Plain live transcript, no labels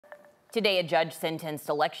Today, a judge sentenced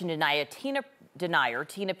election denier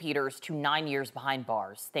Tina Peters to 9 years behind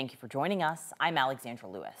bars. Thank you for joining us. I'm Alexandra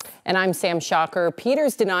Lewis. And I'm Sam Shocker.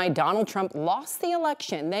 Peters denied Donald Trump lost the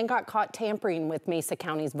election, then got caught tampering with Mesa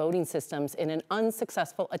County's voting systems in an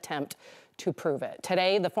unsuccessful attempt to prove it.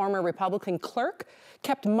 Today, the former Republican clerk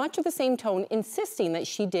kept much of the same tone, insisting that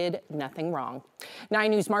she did nothing wrong. 9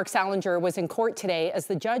 News' Mark Salinger was in court today as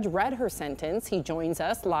the judge read her sentence. He joins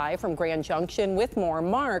us live from Grand Junction with more.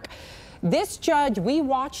 Mark, this judge, we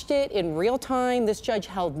watched it in real time. This judge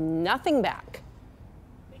held nothing back.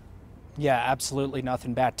 Yeah, absolutely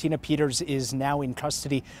nothing back. Tina Peters is now in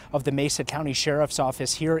custody of the Mesa County Sheriff's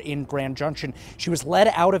Office here in Grand Junction. She was led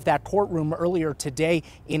out of that courtroom earlier today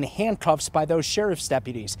in handcuffs by those sheriff's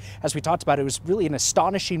deputies. As we talked about, it was really an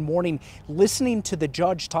astonishing morning listening to the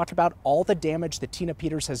judge talk about all the damage that Tina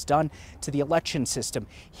Peters has done to the election system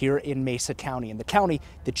here in Mesa County, in the county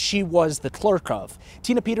that she was the clerk of.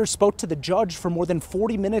 Tina Peters spoke to the judge for more than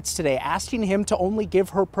 40 minutes today, asking him to only give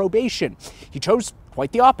her probation. He chose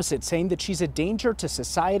quite the opposite, saying that she's a danger to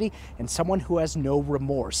society and someone who has no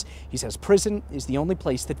remorse. He says prison is the only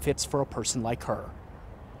place that fits for a person like her.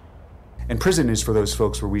 And prison is for those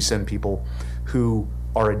folks where we send people who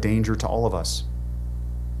are a danger to all of us.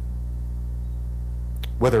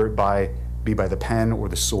 Whether it be by the pen or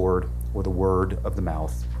the sword or the word of the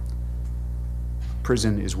mouth.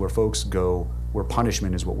 Prison is where folks go, where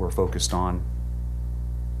punishment is what we're focused on,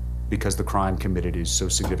 because the crime committed is so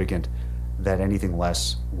significant that anything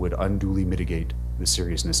less would unduly mitigate the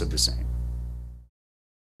seriousness of the same.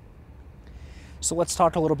 So let's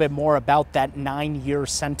talk a little bit more about that 9-year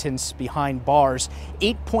sentence behind bars.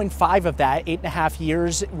 8.5 of that, 8.5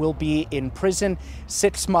 years, will be in prison,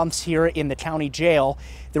 6 months here in the county jail.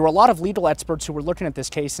 There were a lot of legal experts who were looking at this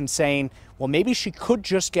case and saying, well, maybe she could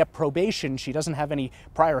just get probation. She doesn't have any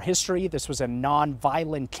prior history. This was a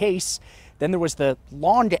non-violent case. Then there was the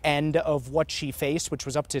long end of what she faced, which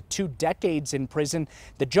was up to 2 decades in prison.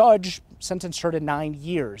 The judge sentenced her to 9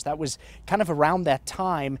 years. That was kind of around that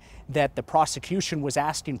time that the prosecution was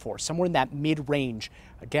asking for, somewhere in that mid-range.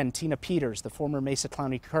 Again, Tina Peters, the former Mesa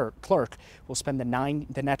County clerk, will spend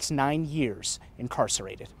the next 9 years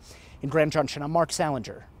incarcerated. In Grand Junction, I'm Mark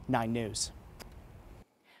Salinger, 9 News.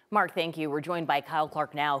 Mark, thank you. We're joined by Kyle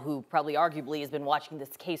Clark now, who probably arguably has been watching this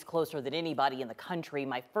case closer than anybody in the country.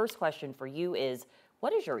 My first question for you is,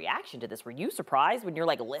 what is your reaction to this? Were you surprised when you're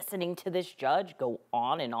like listening to this judge go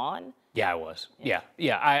on and on? Yeah, I was. Yeah.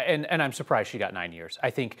 And I'm surprised she got 9 years. I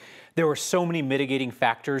think there were so many mitigating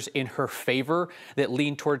factors in her favor that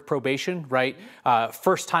leaned toward probation, right?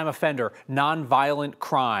 First-time offender, nonviolent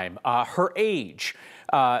crime, her age.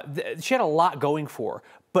 She had a lot going for her.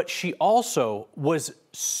 But she also was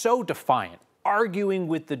so defiant, arguing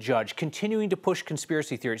with the judge, continuing to push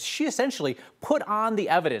conspiracy theories. She essentially put on the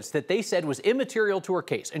evidence that they said was immaterial to her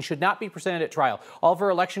case and should not be presented at trial. All of her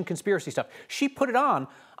election conspiracy stuff. She put it on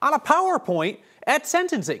a PowerPoint at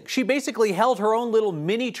sentencing. She basically held her own little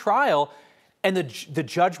mini trial, and the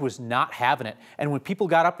judge was not having it. And when people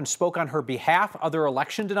got up and spoke on her behalf, other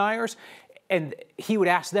election deniers, and he would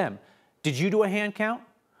ask them, did you do a hand count?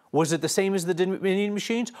 Was it the same as the Dominion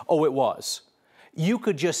machines? Oh, it was. You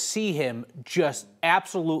could just see him just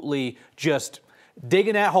absolutely just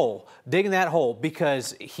digging that hole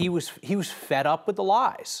because he was fed up with the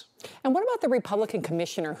lies. And what about the Republican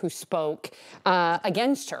commissioner who spoke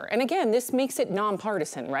against her? And again, this makes it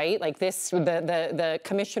nonpartisan, right? Like this, the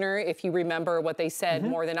commissioner, if you remember what they said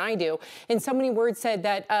more than I do, in so many words said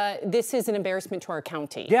that this is an embarrassment to our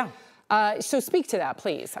county. Yeah. So speak to that,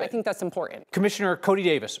 please. I think that's important. Commissioner Cody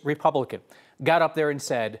Davis, Republican, got up there and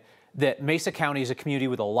said that Mesa County is a community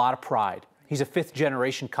with a lot of pride. He's a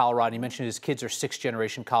 5th-generation Coloradan. He mentioned his kids are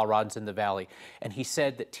 6th-generation Coloradans in the Valley. And he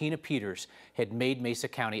said that Tina Peters had made Mesa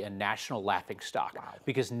County a national laughingstock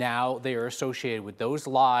because now they are associated with those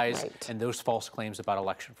lies and those false claims about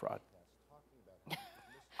election fraud.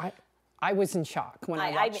 I was in shock when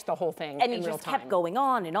I watched the whole thing in real time. And he just kept going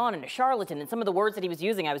on and a charlatan. And some of the words that he was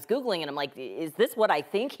using, I was Googling, and I'm like, is this what I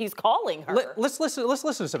think he's calling her? Let's listen to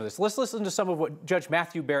some of this. Let's listen to some of what Judge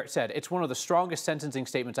Matthew Barrett said. It's one of the strongest sentencing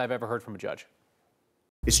statements I've ever heard from a judge.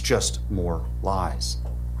 It's just more lies.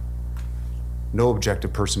 No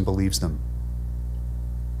objective person believes them.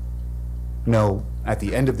 No, at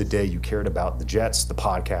the end of the day, you cared about the jets, the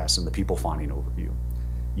podcasts, and the people fawning over you.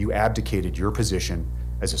 You abdicated your position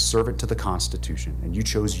as a servant to the Constitution, and you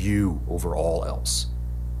chose you over all else.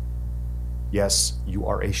 Yes, you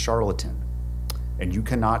are a charlatan, and you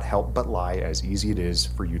cannot help but lie as easy it is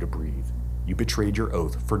for you to breathe. You betrayed your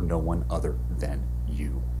oath for no one other than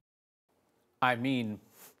you. I mean,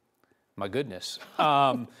 my goodness.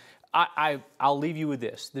 I'll leave you with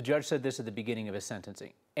this. The judge said this at the beginning of his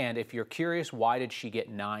sentencing. And if you're curious, why did she get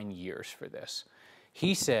 9 years for this?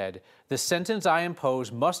 He said, the sentence I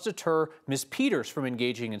impose must deter Ms. Peters from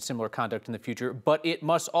engaging in similar conduct in the future, but it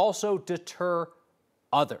must also deter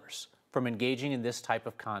others from engaging in this type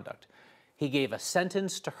of conduct. He gave a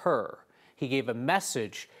sentence to her. He gave a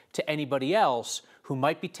message to anybody else who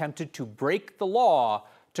might be tempted to break the law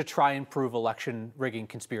to try and prove election rigging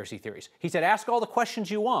conspiracy theories. He said, ask all the questions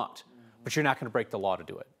you want, but you're not going to break the law to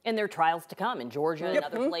do it. And there are trials to come in Georgia and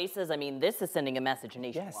other places. I mean, this is sending a message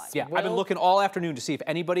nationwide. Yes. Yeah, I've been looking all afternoon to see if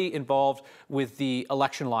anybody involved with the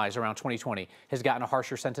election lies around 2020 has gotten a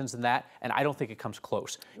harsher sentence than that, and I don't think it comes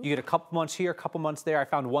close. You get a couple months here, a couple months there. I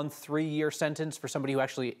found one 3-year sentence for somebody who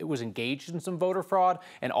actually was engaged in some voter fraud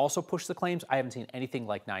and also pushed the claims. I haven't seen anything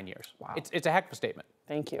like 9 years. Wow. It's a heck of a statement.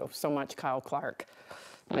 Thank you so much, Kyle Clark.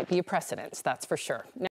 Might be a precedent, that's for sure.